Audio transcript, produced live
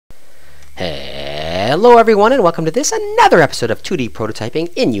Hello everyone and welcome to another episode of 2D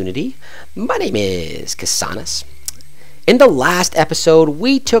Prototyping in Unity. My name is Kasanas. In the last episode,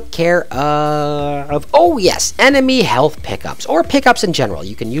 we took care of, enemy health pickups, or pickups in general.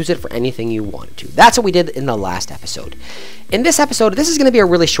 You can use it for anything you want to. That's what we did in the last episode. In this episode, this is going to be a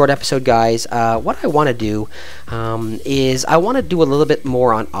really short episode, guys. What I want to do is I want to do a little bit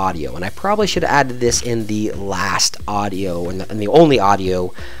more on audio, and I probably should have added this in the last audio, and the only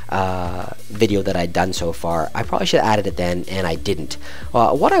audio video that I'd done so far. I probably should have added it then, and I didn't.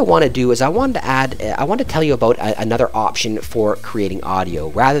 What I want to do is I want to tell you about another option for creating audio,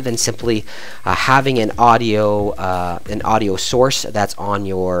 rather than simply having an audio source that's on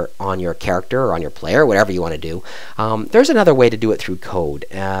your character or on your player, whatever you want to do. There's another way to do it through code,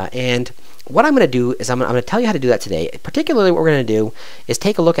 and what I'm going to do is I'm going to tell you how to do that today. Particularly, what we're going to do is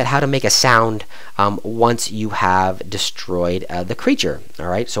take a look at how to make a sound once you have destroyed the creature. All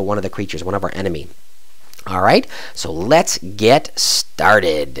right, so one of the creatures, one of our enemy. All right, so let's get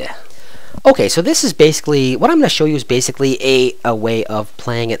started. Okay, so this is basically, what I'm going to show you is basically a way of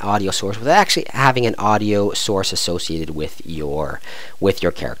playing an audio source without actually having an audio source associated with your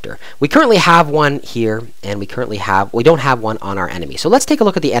character. We currently have one here, and we don't have one on our enemy. So let's take a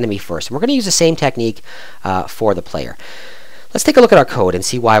look at the enemy first. And we're going to use the same technique for the player. Let's take a look at our code and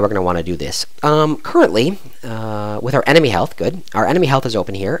see why we're going to want to do this. Currently, with our enemy health, our enemy health is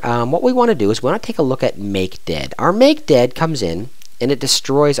open here. What we want to do is we want to take a look at make dead. Our make dead comes in, and it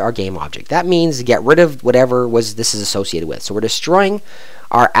destroys our game object. That means get rid of whatever this is associated with. So we're destroying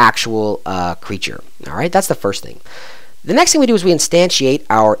our actual creature. All right, that's the first thing. The next thing we do is we instantiate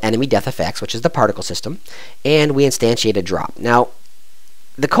our enemy death effects, which is the particle system, and we instantiate a drop. Now,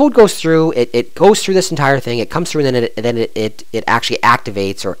 the code goes through. It goes through this entire thing. It comes through, and then it actually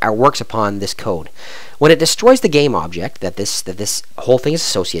activates or works upon this code. When it destroys the game object that this whole thing is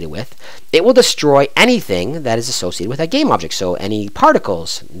associated with, it will destroy anything that is associated with that game object. So any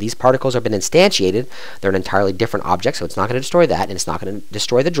particles, these particles have been instantiated. They're an entirely different object, so it's not going to destroy that, and it's not going to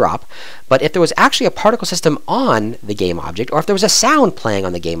destroy the drop. But if there was actually a particle system on the game object, or if there was a sound playing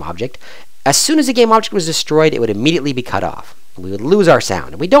on the game object, as soon as the game object was destroyed, it would immediately be cut off. We would lose our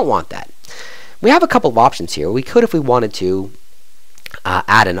sound, and we don't want that. We have a couple of options here. We could, if we wanted to,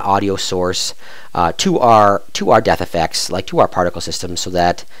 add an audio source to our death effects, like to our particle system, so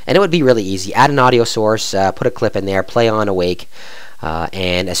that, and it would be really easy. Add an audio source, put a clip in there, play on awake,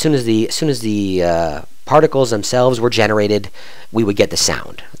 and as soon as the particles themselves were generated, we would get the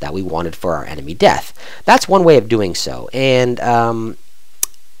sound that we wanted for our enemy death. That's one way of doing so, and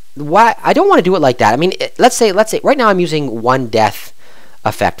why I don't want to do it like that. I mean, let's say right now I'm using one death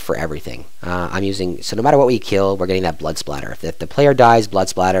effect for everything. So no matter what we kill, we're getting that blood splatter. If the player dies, blood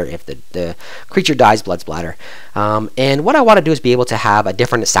splatter. If the creature dies, blood splatter. And what I want to do is be able to have a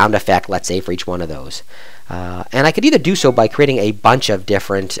different sound effect, let's say, for each one of those. And I could either do so by creating a bunch of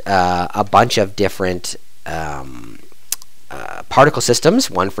different particle systems,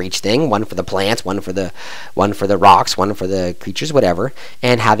 one for each thing, one for the plants, one for the rocks, one for the creatures, whatever,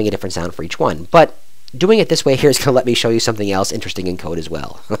 and having a different sound for each one. But doing it this way here is going to let me show you something else interesting in code as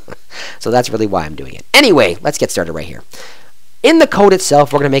well. So that's really why I'm doing it. Anyway, let's get started right here. In the code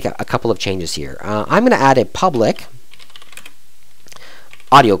itself, we're going to make a couple of changes here. I'm going to add a public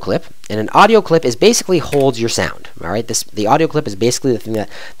audio clip, and an audio clip is basically holds your sound. All right, the audio clip is basically the thing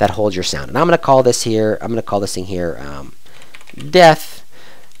that holds your sound. And I'm going to call this here. I'm going to call this thing here death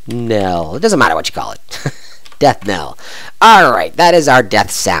knell. It doesn't matter what you call it. Death knell. All right, that is our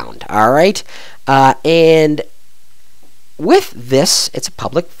death sound. All right. And with this, it's a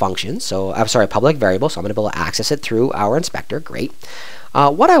public function, so I'm sorry, a public variable, so I'm going to be able to access it through our inspector. Great.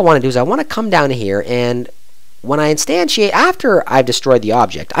 What I want to do is I want to come down here, and when I instantiate, after I've destroyed the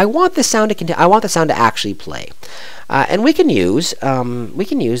object, I want the sound to continue. I want the sound to actually play, and we can use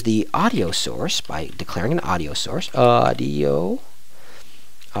the audio source by declaring an audio source. Audio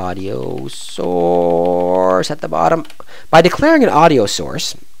source at the bottom. By declaring an audio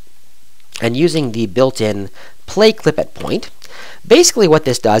source and using the built-in play clip at point, basically what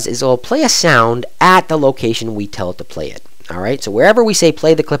this does is it will play a sound at the location we tell it to play it. All right, so wherever we say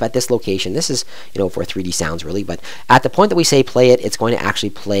play the clip at this location, this is, for 3D sounds really, but at the point that we say play it, it's going to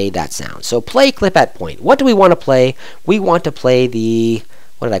actually play that sound. So play clip at point. What do we want to play? We want to play the,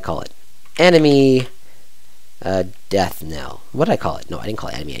 what did I call it? Enemy death knell. What did I call it? No, I didn't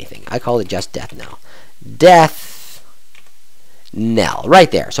call it enemy anything. I called it just death knell. Death knell,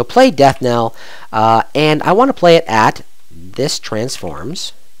 right there. So play death knell, and I want to play it at this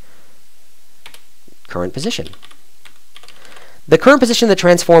transforms current position. The current position of the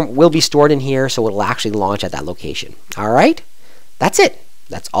transform will be stored in here, so it will actually launch at that location. All right, that's it.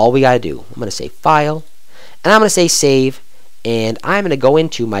 That's all we got to do. I'm going to say File, and I'm going to say Save, and I'm going to go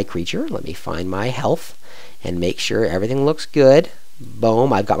into my creature. Let me find my health and make sure everything looks good.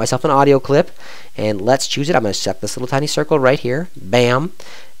 Boom, I've got myself an audio clip, and let's choose it. I'm going to set this little tiny circle right here. Bam.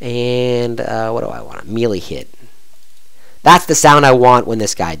 And what do I want? A melee hit. That's the sound I want when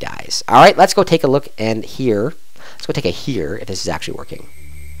this guy dies. All right, let's go take a look and hear. Let's go take a hear if this is actually working.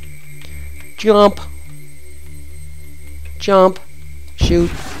 Jump. Jump. Shoot.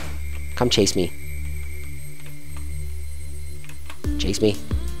 Come chase me. Chase me.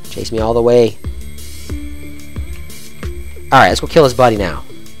 Chase me all the way. Alright, let's go kill his buddy now.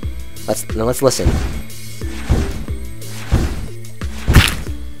 Let's listen.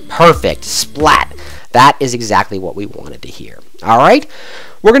 Perfect. Splat. That is exactly what we wanted to hear. Alright?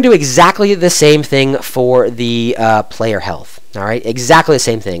 We're going to do exactly the same thing for the player health. Alright? Exactly the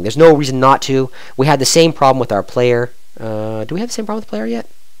same thing. There's no reason not to. We had the same problem with our player. Do we have the same problem with the player yet?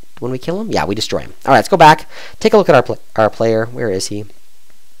 When we kill him? Yeah, we destroy him. Alright, let's go back. Take a look at our player. Where is he?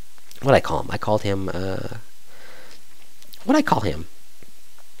 What did I call him? I called him... what did I call him?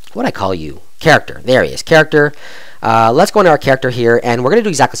 What did I call you? Character. There he is. Character. Let's go into our character here, and we're going to do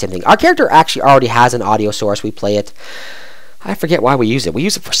exactly the same thing. Our character actually already has an audio source. We play it. I forget why we use it. We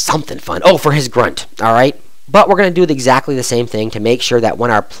use it for something fun. Oh, for his grunt. Alright? But we're going to do exactly the same thing to make sure that when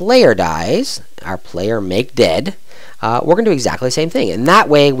our player dies, our player make dead, we're going to do exactly the same thing. And that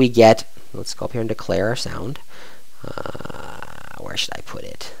way we get... Let's go up here and declare our sound. Where should I put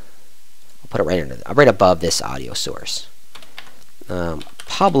it? I'll put it right above this audio source.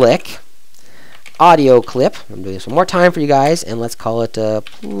 Public audio clip. I'm doing this one more time for you guys, and let's call it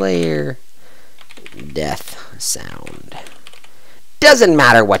player death sound. Doesn't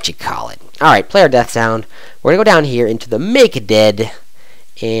matter what you call it. Alright, player death sound. We're going to go down here into the make dead,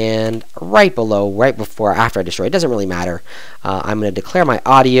 and right below, right before, after I destroy, it doesn't really matter. I'm going to declare my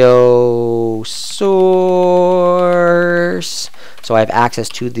audio source, so I have access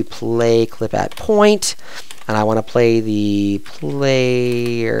to the play clip at point. And I want to play the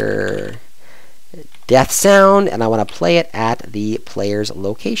player death sound, and I want to play it at the player's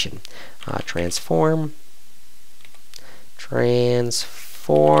location. Transform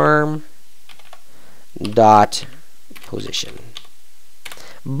dot position.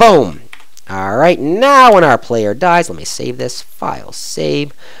 Boom. Alright, now when our player dies, let me save this. File,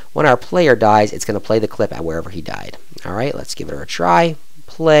 save. When our player dies, it's going to play the clip at wherever he died. Alright, let's give it a try.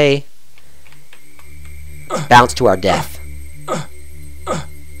 Play. Bounce to our death.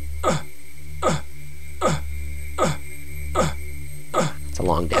 It's a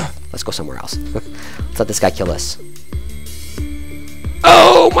long death. Let's go somewhere else. Let's let this guy kill us.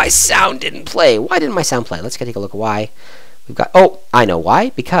 Oh, my sound didn't play. Why didn't my sound play? Let's take a look why. We've got... Oh, I know why.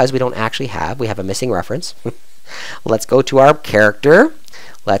 Because we don't actually have... We have a missing reference. Let's go to our character.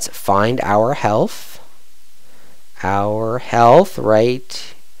 Let's find our health. Our health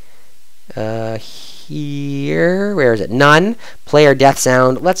right here. Where is it? None. Player death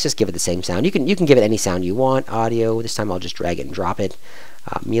sound. Let's just give it the same sound. You can give it any sound you want. Audio. This time I'll just drag it and drop it.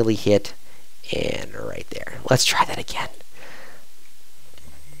 Melee hit. And right there. Let's try that again.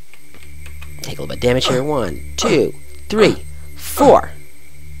 Take a little bit of damage here. 1, 2, 3, 4.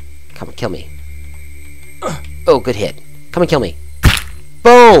 Come and kill me. Oh, good hit. Come and kill me.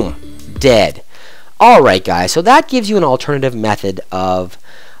 Boom! Dead. Alright, guys. So that gives you an alternative method of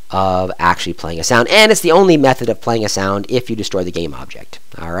actually playing a sound. And it's the only method of playing a sound if you destroy the game object.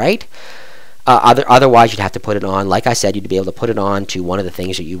 Alright? Otherwise, you'd have to put it on, like I said, you'd be able to put it on to one of the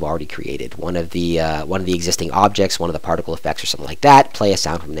things that you've already created. One of the existing objects, one of the particle effects or something like that. Play a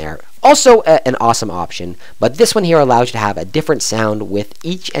sound from there. Also an awesome option, but this one here allows you to have a different sound with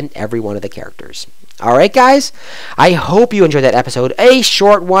each and every one of the characters. Alright, guys? I hope you enjoyed that episode. A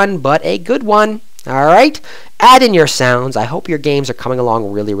short one, but a good one. Alright? Add in your sounds. I hope your games are coming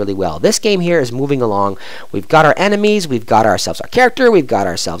along really, really well. This game here is moving along. We've got our enemies. We've got ourselves our character. We've got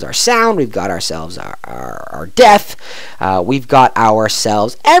ourselves our sound. We've got ourselves our death. We've got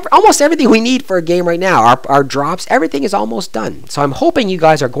ourselves almost everything we need for a game right now. Our drops, everything is almost done. So I'm hoping you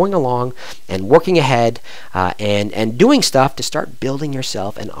guys are going along and working ahead and doing stuff to start building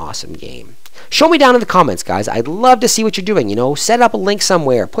yourself an awesome game. Show me down in the comments, guys. I'd love to see what you're doing. You know, set up a link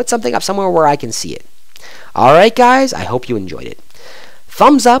somewhere. Put something up somewhere where I can see it. Alright, guys. I hope you enjoyed it.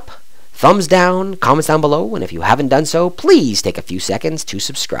 Thumbs up, thumbs down, comments down below. And if you haven't done so, please take a few seconds to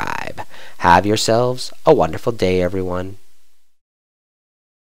subscribe. Have yourselves a wonderful day, everyone.